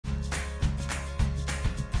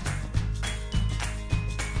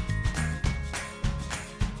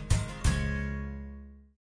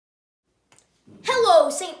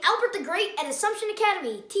St. Albert the Great at Assumption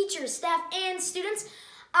Academy, teachers, staff, and students.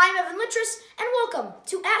 I'm Evan Littress, and welcome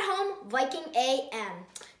to At Home Viking AM.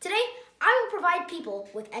 Today, I will provide people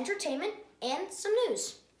with entertainment and some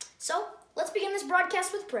news. So, let's begin this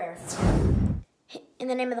broadcast with prayer. In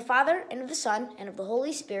the name of the Father, and of the Son, and of the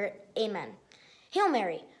Holy Spirit, amen. Hail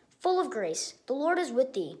Mary, full of grace, the Lord is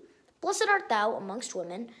with thee. Blessed art thou amongst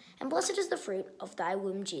women, and blessed is the fruit of thy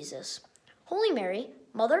womb, Jesus. Holy Mary,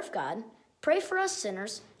 Mother of God, pray for us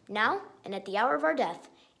sinners, now and at the hour of our death.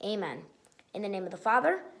 Amen. In the name of the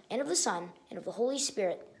Father, and of the Son, and of the Holy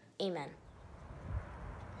Spirit. Amen.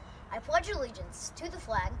 I pledge allegiance to the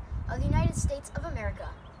flag of the United States of America,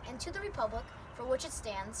 and to the republic for which it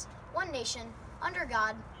stands, one nation, under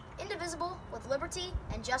God, indivisible, with liberty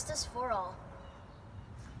and justice for all.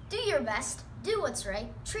 Do your best, do what's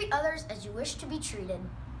right, treat others as you wish to be treated.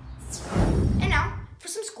 And now, for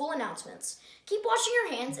some school announcements. Keep washing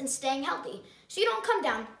your hands and staying healthy so you don't come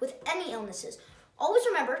down with any illnesses. Always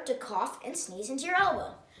remember to cough and sneeze into your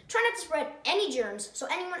elbow. Try not to spread any germs so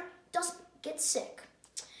anyone doesn't get sick.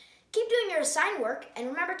 Keep doing your assigned work and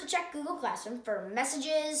remember to check Google Classroom for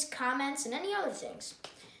messages, comments, and any other things.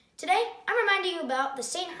 Today, I'm reminding you about the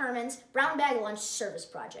St. Herman's Brown Bag Lunch Service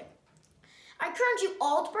Project. I encourage you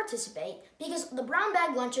all to participate because the brown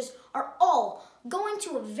bag lunches are all going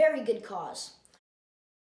to a very good cause.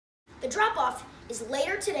 The drop-off is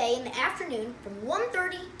later today in the afternoon from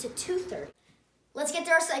 1:30 to 2:30. Let's get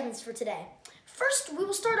to our segments for today. First, we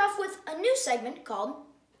will start off with a new segment called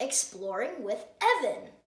Exploring with Evan.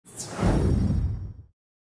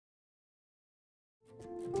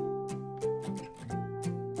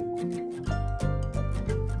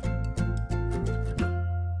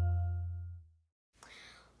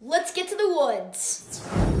 Let's get to the woods.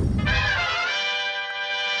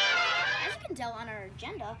 As you can tell on our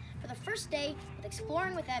agenda, for the first day of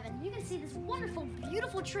Exploring with Evan, you can see this wonderful,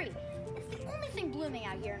 beautiful tree. It's the only thing blooming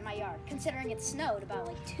out here in my yard, considering it snowed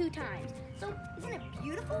about 2 times. So, isn't it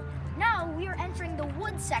beautiful? Now we are entering the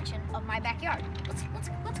woods section of my backyard.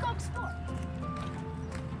 Let's go explore.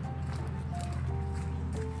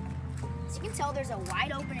 As you can tell, there's a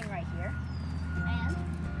wide opening right here, and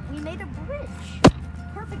we made a bridge.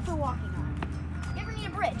 Perfect for walking on. If you ever need a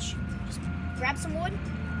bridge, just grab some wood,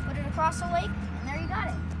 put it across the lake, and there you got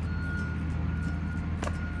it.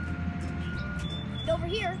 And over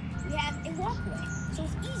here, we have a walkway, so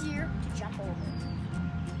it's easier to jump over.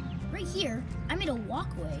 Right here, I made a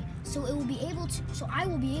walkway, so I will be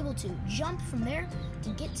able to jump from there to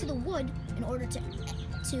get to the wood in order to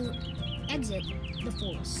exit the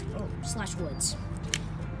forest / woods.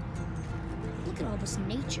 Look at all this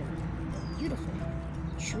nature, beautiful.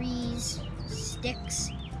 Trees,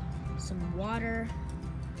 sticks, some water,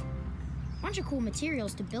 a bunch of cool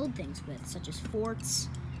materials to build things with, such as forts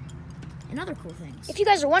and other cool things. If you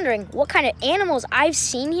guys are wondering what kind of animals I've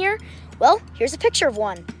seen here, well, here's a picture of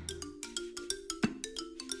one.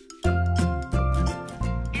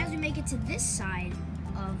 As we make it to this side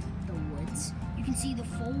of the woods, you can see the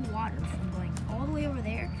full water from going all the way over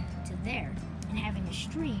there to there and having a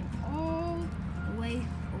stream all the way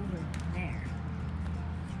over there.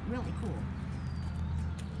 Really cool.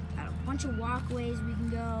 Got a bunch of walkways we can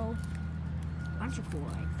go. A bunch of cool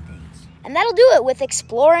things. And that'll do it with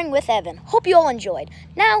Exploring with Evan. Hope you all enjoyed.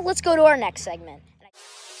 Now let's go to our next segment.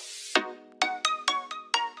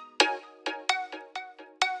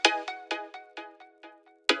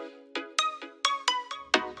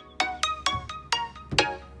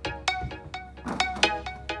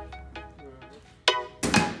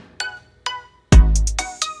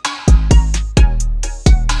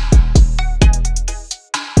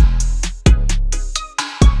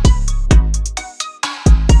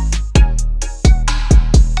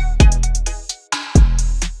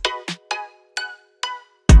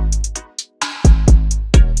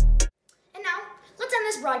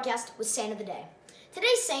 Broadcast with Saint of the Day.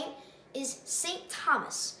 Today's saint is Saint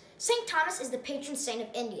Thomas. Saint Thomas is the patron saint of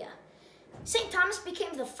India. Saint Thomas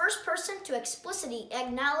became the first person to explicitly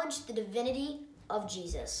acknowledge the divinity of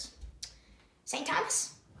Jesus. Saint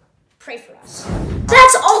Thomas, pray for us.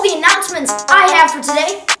 That's all the announcements I have for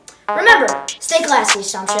today. Remember, stay classy,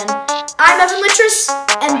 Assumption. I'm Evan Littress,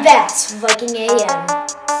 and that's Viking AM.